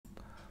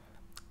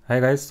Hi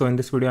guys, so in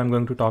this video I'm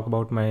going to talk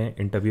about my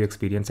interview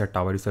experience at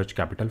Tower Research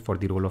Capital for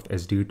the role of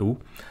SDE-II.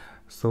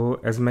 So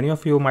as many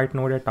of you might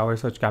know that Tower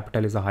Research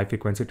Capital is a high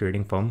frequency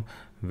trading firm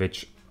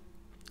which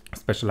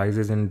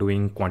specializes in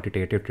doing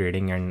quantitative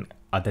trading and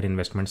other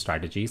investment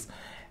strategies.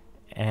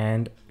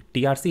 And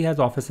TRC has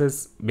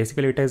offices,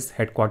 basically it is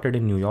headquartered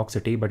in New York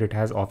City, but it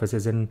has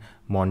offices in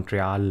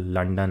Montreal,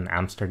 London,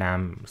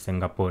 Amsterdam,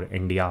 Singapore,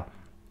 India,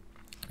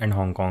 and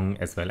Hong Kong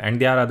as well. And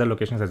there are other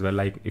locations as well.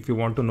 Like if you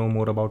want to know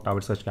more about Tower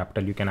Research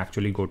Capital, you can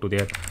actually go to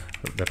their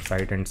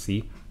website and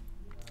see.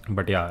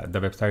 But yeah, the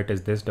website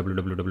is this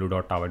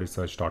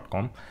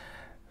www.towerresearch.com.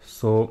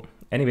 So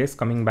anyways,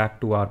 coming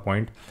back to our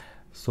point.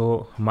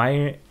 So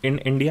in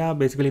India,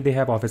 basically they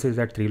have offices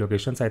at 3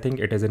 locations. I think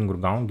it is in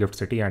Gurgaon, Gift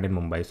City, and in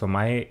Mumbai. So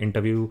my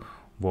interview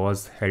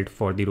was held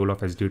for the role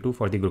of SDE-II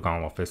for the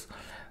Gurgaon office.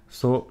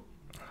 So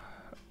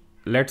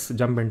let's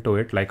jump into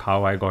it, like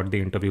how I got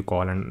the interview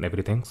call and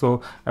everything.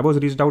 So I was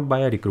reached out by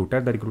a recruiter.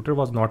 The recruiter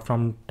was not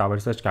from Tower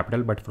Research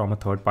Capital, but from a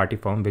third party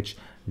firm which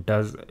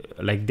does,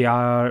 like, they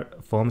are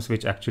firms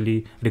which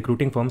actually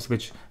recruiting firms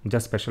which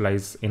just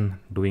specialize in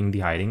doing the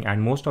hiring.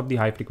 And most of the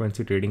high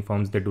frequency trading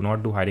firms, they do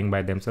not do hiring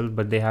by themselves,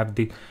 but they have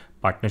the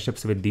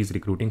partnerships with these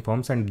recruiting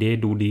firms and they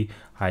do the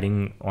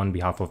hiring on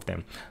behalf of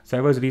them. So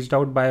I was reached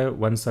out by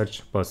one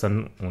such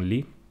person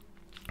only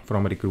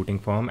from a recruiting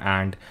firm,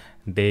 and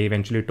they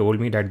eventually told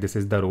me that this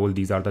is the role,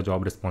 these are the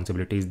job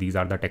responsibilities, these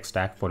are the tech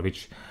stack for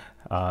which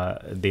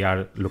they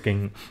are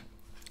looking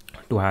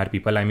to hire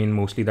people. I mean,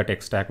 mostly the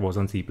tech stack was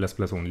on C++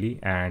 only,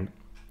 and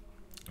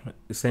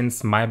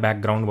since my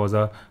background was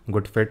a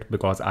good fit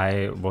because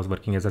I was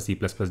working as a C++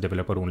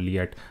 developer only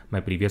at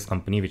my previous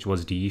company, which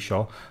was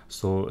SDE-II,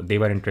 so they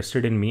were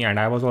interested in me, and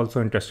I was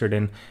also interested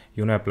in,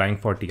 you know, applying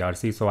for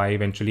TRC. So I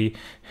eventually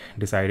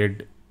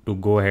decided to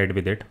go ahead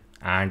with it,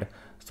 and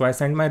so I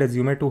sent my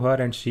resume to her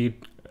and she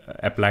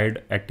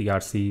applied at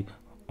TRC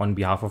on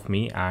behalf of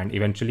me, and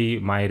eventually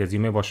my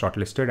resume was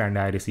shortlisted and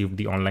I received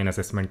the online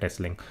assessment test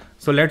link.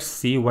 So let's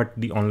see what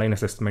the online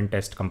assessment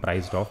test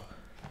comprised of.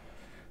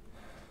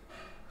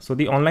 So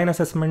the online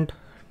assessment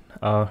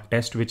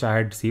test which I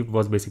had received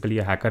was basically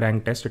a hacker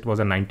rank test. It was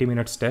a 90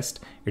 minutes test.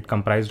 It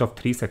comprised of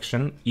 3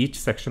 sections. Each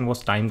section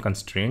was time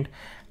constrained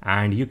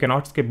and you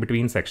cannot skip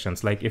between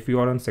sections. Like if you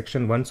are on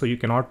section 1, so you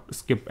cannot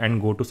skip and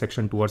go to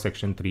section 2 or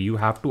section 3. You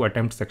have to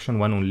attempt section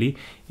 1 only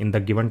in the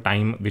given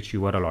time which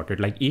you were allotted.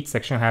 Like each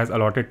section has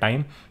allotted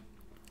time,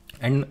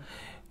 and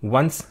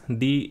once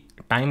the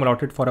time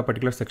allotted for a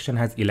particular section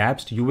has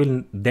elapsed, you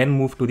will then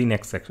move to the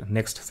next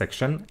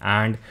section.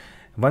 And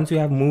once you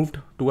have moved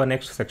to a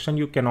next section,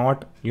 you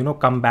cannot, you know,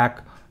 come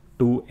back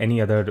to any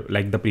other,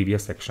 like the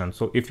previous section.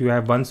 So if you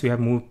have, once you have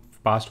moved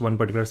past one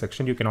particular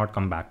section, you cannot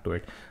come back to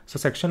it. So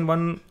section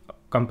 1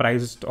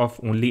 comprised of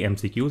only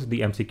MCQs.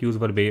 The MCQs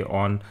were based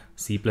on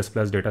C++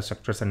 data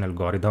structures and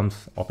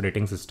algorithms,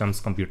 operating systems,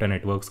 computer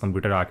networks,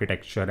 computer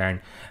architecture, and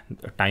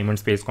time and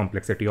space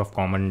complexity of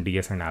common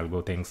DS and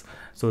algo things.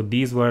 So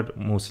these were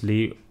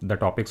mostly the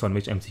topics on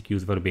which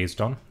MCQs were based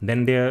on.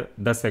 Then there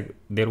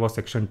was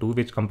section 2,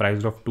 which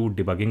comprised of 2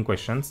 debugging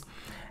questions.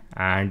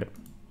 And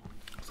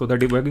so the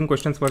debugging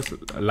questions were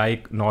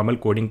like normal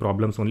coding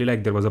problems only,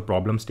 like there was a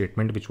problem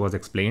statement which was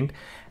explained,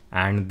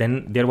 and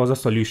then there was a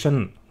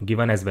solution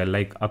given as well,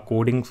 like a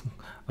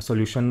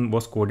solution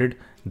was coded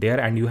there,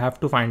 and you have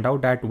to find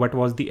out that what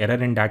was the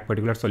error in that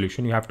particular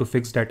solution. You have to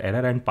fix that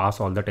error and pass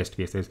all the test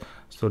cases.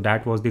 So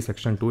that was the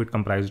section 2. It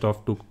comprised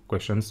of 2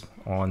 questions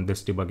on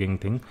this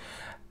debugging thing.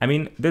 I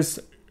mean, this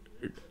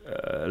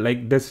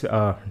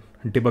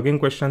debugging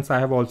questions I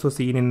have also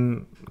seen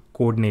in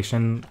Code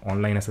Nation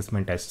online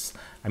assessment tests.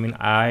 I mean,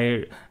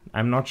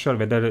 I'm not sure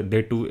whether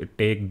they too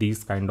take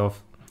these kind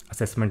of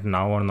assessment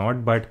now or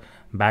not, but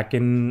back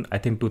in, I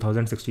think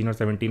 2016 or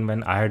 17,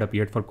 when I had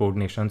appeared for Code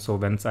Nation, so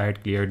once I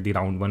had cleared the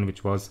round 1,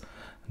 which was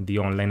the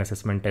online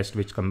assessment test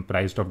which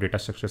comprised of data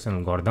structures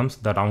and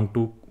algorithms, the round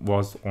 2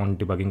 was on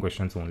debugging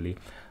questions only.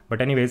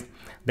 But anyways,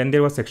 then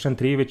there was section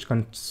 3, which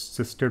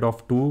consisted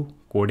of 2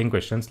 coding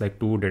questions, like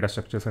 2 data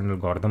structures and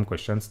algorithm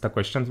questions. The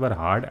questions were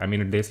hard. I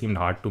mean, they seemed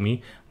hard to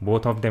me.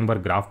 Both of them were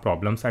graph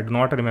problems. I do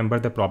not remember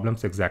the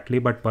problems exactly,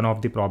 but one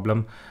of the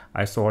problem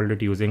I solved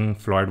it using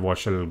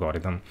Floyd-Warshall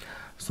algorithm.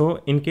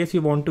 So in case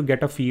you want to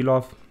get a feel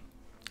of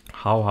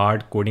how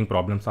hard coding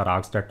problems are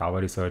asked at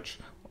Tower Research,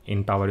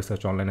 in Tower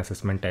Research online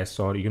assessment tests,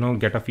 or, you know,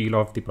 get a feel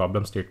of the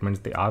problem statements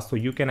they ask, so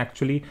you can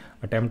actually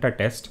attempt a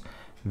test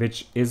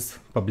which is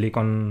public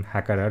on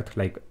HackerEarth.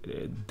 Like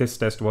this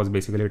test was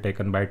basically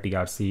taken by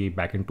TRC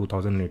back in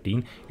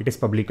 2018. It is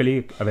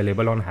publicly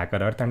available on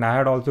HackerEarth, and I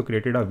had also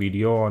created a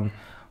video on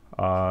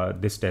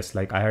this test.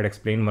 Like I had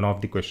explained one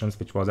of the questions,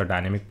 which was a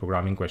dynamic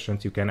programming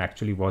questions. You can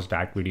actually watch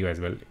that video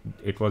as well.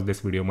 It was this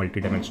video,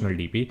 multidimensional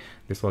DP.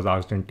 This was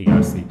asked in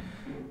TRC.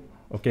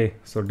 Okay,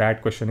 so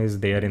that question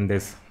is there in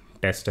this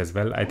test as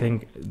well. I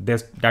think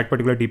that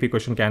particular DP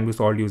question can be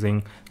solved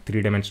using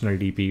 3-dimensional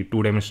DP,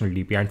 2-dimensional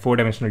DP, and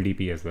 4-dimensional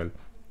DP as well.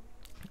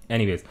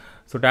 Anyways,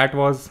 so that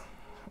was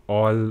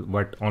all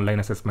what online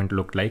assessment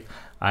looked like.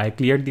 I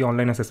cleared the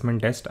online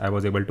assessment test. I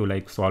was able to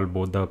like solve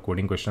both the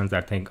coding questions.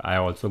 I think I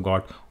also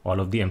got all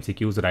of the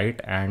MCQs right,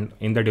 and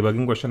in the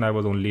debugging question I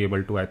was only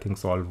able to, I think,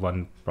 solve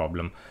one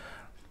problem,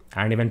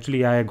 and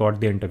eventually I got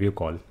the interview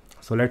call.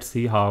 So let's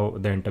see how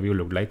the interview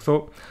looked like.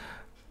 So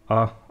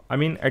I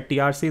mean, at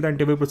TRC the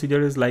interview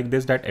procedure is like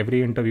this, that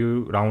every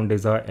interview round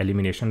is a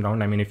elimination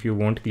round. I mean, if you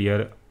won't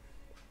clear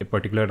a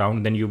particular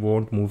round, then you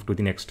won't move to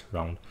the next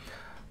round.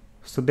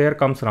 So there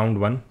comes round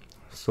one.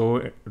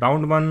 So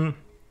round one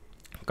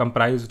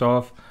comprised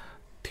of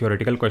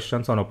theoretical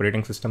questions on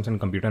operating systems and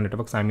computer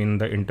networks. I mean,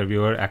 the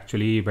interviewer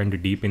actually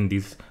went deep in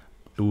these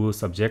two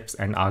subjects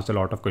and asked a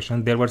lot of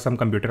questions. There were some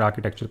computer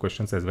architecture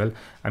questions as well.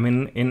 I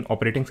mean, in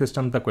operating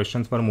systems, the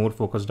questions were more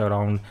focused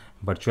around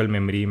virtual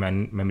memory,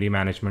 memory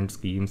management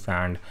schemes,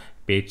 and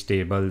page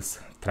tables,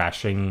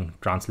 thrashing,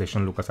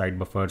 translation look-aside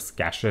buffers,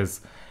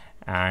 caches,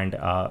 and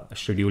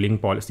CPU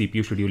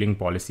scheduling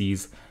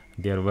policies.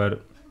 There were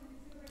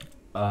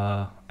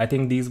I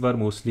think these were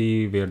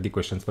mostly where the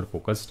questions were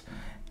focused.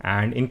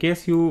 And in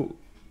case you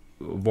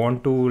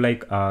want to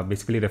like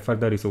basically refer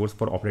the resource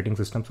for operating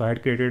system, so I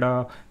had created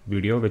a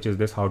video which is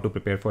this, how to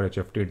prepare for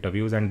HFT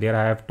interviews, and there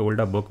I have told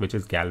a book which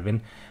is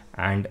Galvin,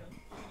 and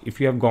if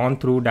you have gone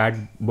through that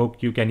book,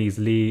 you can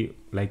easily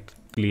like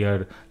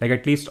clear like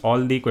at least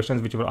all the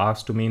questions which were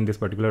asked to me in this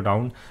particular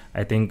round.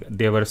 I think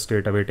they were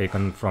straight away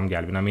taken from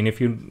Galvin. I mean, if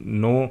you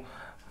know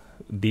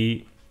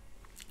the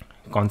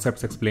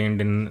concepts explained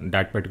in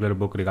that particular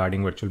book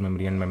regarding virtual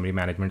memory and memory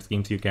management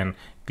schemes, you can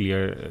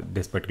clear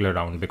this particular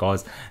round,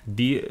 because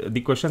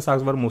the questions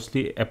asked were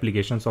mostly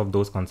applications of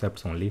those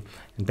concepts only.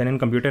 And then in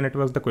computer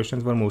networks, the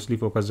questions were mostly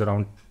focused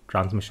around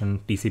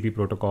transmission, TCP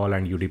protocol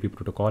and UDP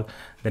protocol.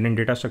 Then in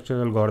data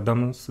structure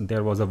algorithms,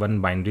 there was a one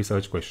binary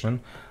search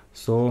question.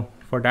 So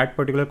for that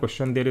particular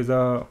question, there is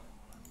a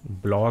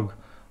blog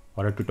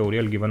or a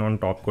tutorial given on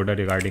Topcoder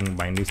regarding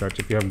binary search.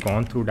 If you have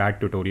gone through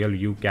that tutorial,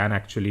 you can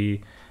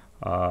actually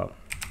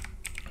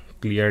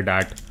clear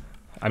that.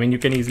 I mean, you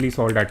can easily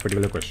solve that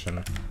particular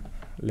question.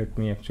 Let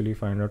me actually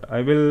find out. I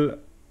will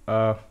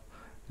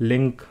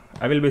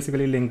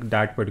basically link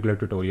that particular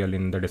tutorial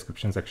in the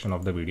description section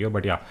of the video.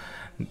 But yeah,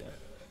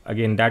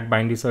 again, that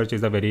binary search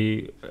is a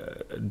very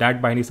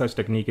that binary search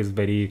technique is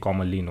very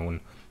commonly known.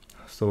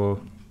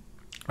 So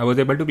I was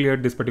able to clear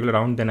this particular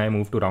round. Then I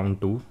moved to round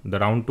two. The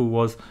round two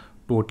was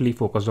totally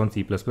focused on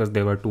C++.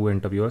 There were two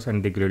interviewers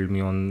and they grilled me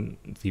on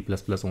C++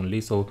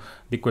 only. So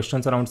the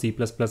questions around C++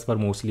 were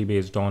mostly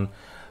based on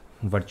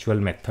virtual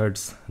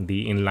methods,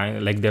 the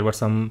inline, like there were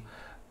some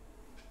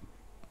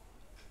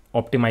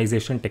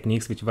optimization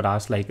techniques which were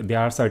asked. Like there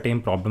are certain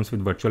problems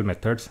with virtual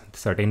methods,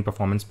 certain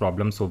performance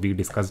problems. So we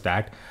discussed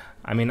that.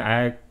 I mean,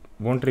 I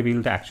won't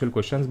reveal the actual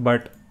questions,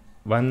 but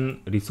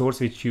one resource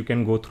which you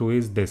can go through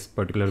is this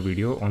particular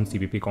video on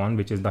CPPCon,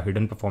 which is the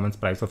hidden performance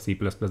price of C++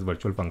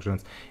 virtual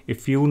functions.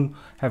 If you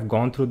have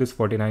gone through this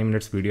 49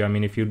 minutes video, I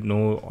mean, if you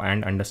know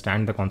and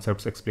understand the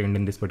concepts explained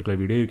in this particular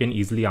video, you can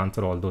easily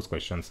answer all those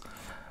questions.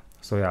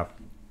 So yeah,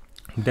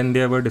 then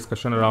there were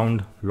discussion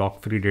around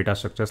lock-free data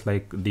structures.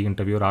 Like the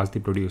interviewer asked the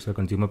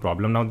producer-consumer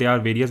problem. Now there are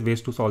various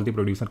ways to solve the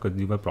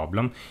producer-consumer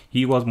problem.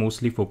 He was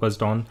mostly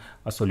focused on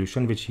a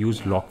solution which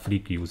used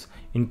lock-free queues.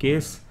 In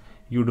case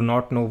you do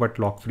not know what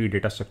lock-free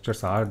data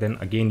structures are, then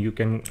again you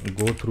can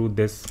go through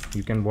this.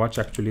 You can watch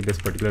actually this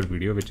particular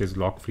video, which is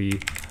lock-free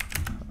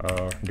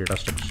data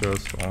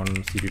structures on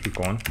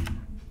CPPCon.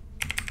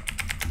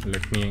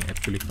 Let me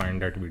actually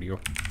find that video.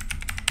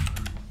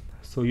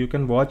 So you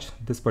can watch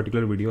this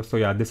particular video. So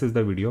yeah, this is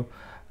the video.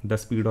 The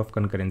speed of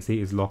concurrency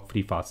is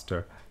lock-free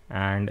faster.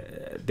 And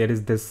there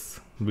is this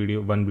video,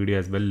 one video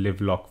as well,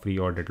 live lock-free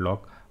or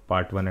deadlock,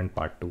 part 1 and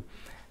part 2.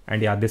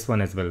 And yeah, this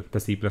one as well, the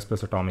C++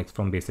 atomics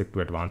from basic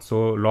to advanced.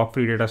 So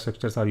lock-free data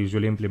structures are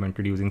usually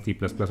implemented using C++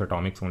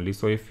 atomics only.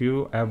 So if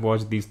you have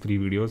watched these three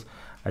videos,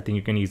 I think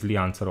you can easily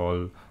answer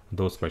all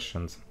those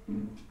questions.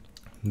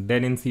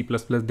 Then in C++,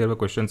 there were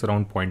questions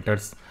around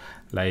pointers.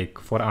 Like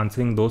for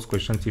answering those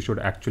questions, you should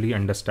actually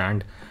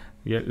understand,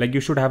 like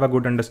you should have a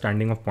good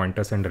understanding of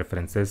pointers and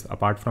references.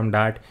 Apart from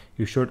that,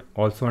 you should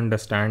also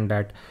understand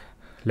that,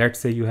 let's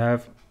say you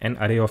have an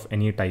array of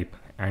any type,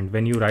 and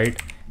when you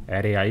write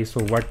array I,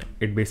 so what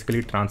it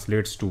basically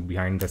translates to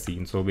behind the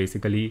scene. So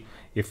basically,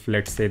 if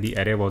let's say the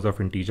array was of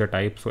integer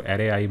type, so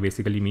array I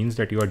basically means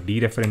that you are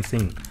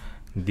dereferencing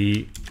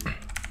the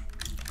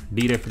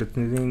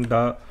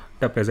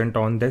present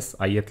on this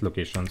ith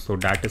location. So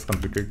that is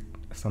computed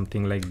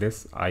something like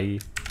this, I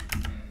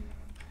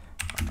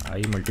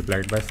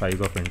multiplied by size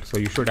of int. So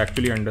you should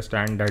actually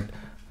understand that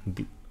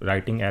the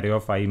writing array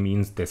of I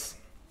means this.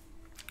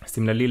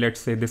 Similarly, let's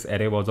say this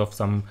array was of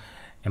some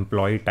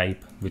employee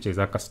type, which is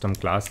a custom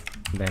class,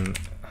 then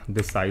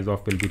this size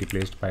of will be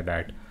replaced by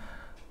that.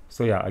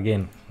 So yeah,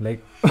 again,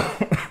 like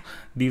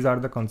these are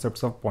the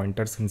concepts of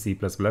pointers in C++.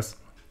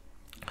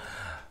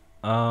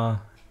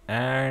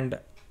 And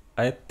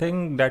I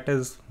think that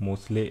is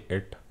mostly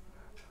it.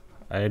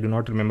 I do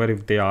not remember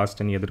if they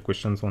asked any other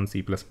questions on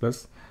C++,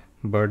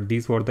 but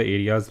these were the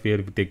areas where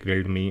they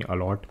grilled me a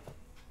lot.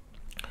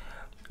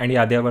 And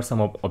yeah, there were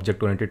some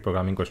object-oriented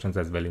programming questions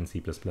as well in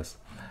C++.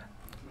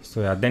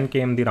 So yeah, then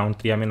came the round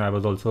 3. I mean,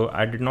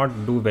 I did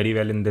not do very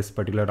well in this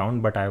particular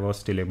round, but I was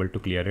still able to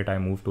clear it. I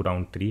moved to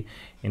round 3.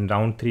 In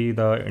round 3,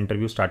 the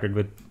interviewer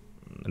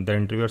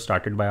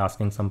started by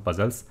asking some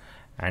puzzles,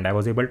 and I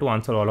was able to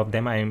answer all of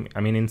them. I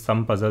mean, in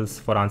some puzzles,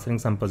 for answering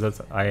some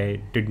puzzles, I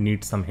did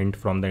need some hint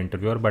from the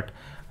interviewer, but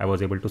I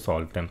was able to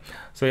solve them.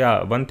 So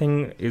yeah, one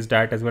thing is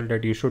that as well,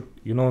 that you should,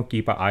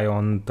 keep an eye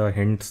on the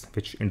hints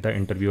which the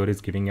interviewer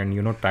is giving,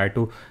 and try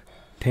to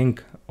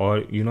think,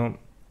 or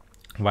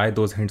why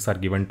those hints are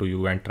given to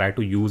you, and try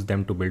to use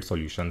them to build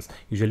solutions.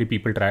 Usually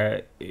people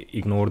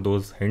ignore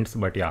those hints,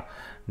 but yeah,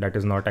 that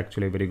is not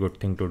actually a very good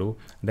thing to do.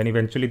 Then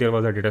eventually there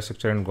was a data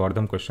structure and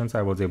algorithm questions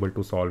I was able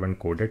to solve and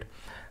code it.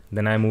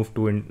 Then I moved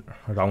to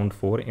round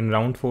 4. In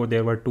round 4,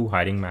 there were 2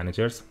 hiring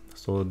managers.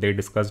 So they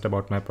discussed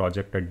about my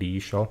project at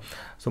SDE-II.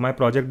 So my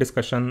project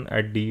discussion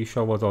at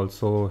SDE-II was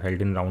also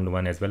held in round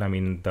 1 as well. I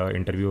mean, the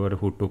interviewer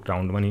who took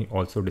round 1, he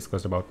also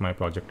discussed about my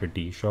project at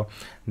SDE-II.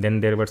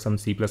 Then there were some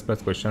C++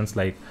 questions,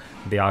 like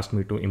they asked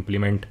me to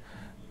implement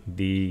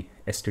the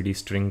std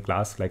string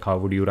class, like how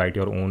would you write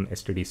your own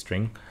std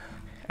string.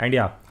 And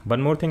yeah,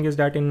 one more thing is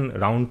that in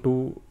round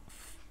 2,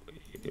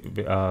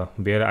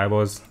 where I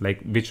was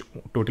which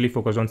totally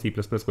focused on C++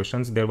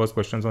 questions, there was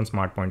questions on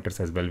smart pointers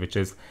as well, which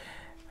is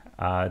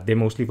they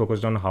mostly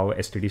focused on how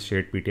std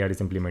shared ptr is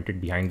implemented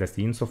behind the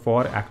scenes. So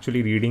for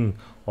actually reading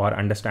or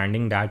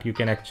understanding that, you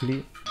can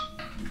actually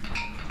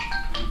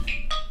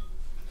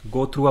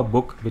go through a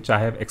book which I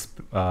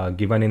have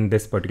given in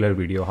this particular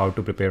video, how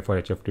to prepare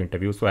for HFT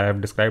interview. So I have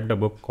described a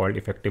book called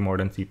Effective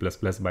Modern C++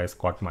 by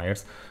Scott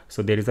Myers.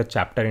 So there is a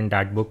chapter in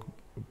that book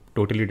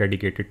totally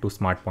dedicated to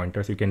smart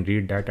pointers. You can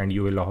read that and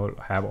you will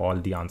have all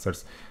the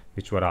answers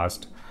which were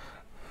asked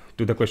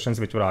to the questions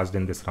which were asked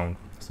in this round.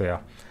 So yeah,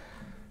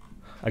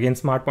 again,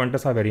 smart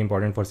pointers are very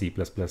important for C++.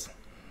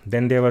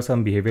 Then there were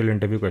some behavioral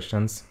interview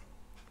questions,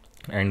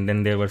 and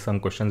then there were some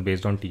questions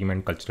based on team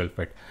and cultural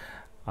fit.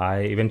 I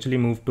eventually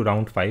moved to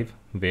round 5,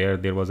 where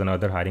there was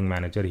another hiring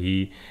manager.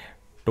 He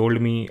told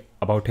me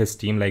about his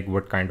team, like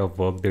what kind of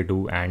work they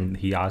do, and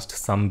he asked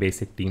some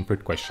basic team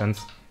fit questions.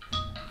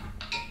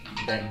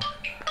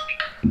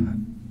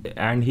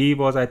 And he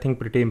was, I think,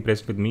 pretty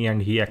impressed with me,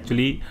 and he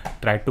actually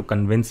tried to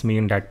convince me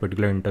in that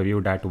particular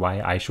interview that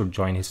why I should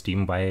join his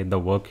team, why the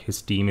work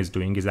his team is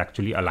doing is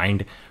actually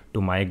aligned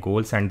to my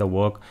goals and the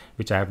work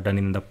which I have done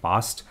in the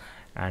past,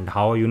 and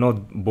how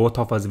both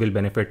of us will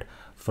benefit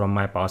from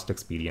my past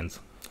experience.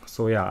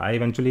 So yeah, I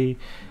eventually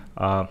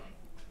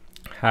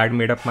had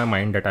made up my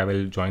mind that I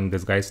will join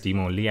this guy's team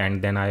only,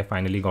 and then I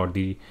finally got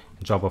the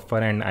job offer.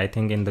 And I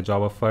think in the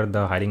job offer,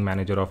 the hiring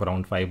manager of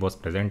round 5 was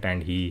present,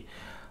 and he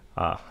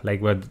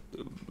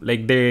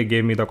they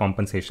gave me the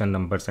compensation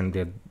numbers,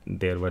 and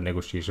there were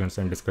negotiations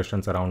and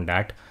discussions around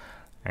that.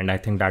 And I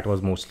think that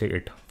was mostly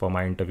it for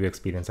my interview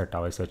experience at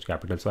Tower Research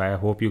Capital. So I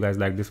hope you guys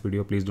like this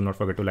video. Please do not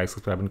forget to like,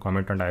 subscribe and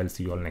comment, and I'll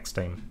see you all next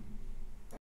time.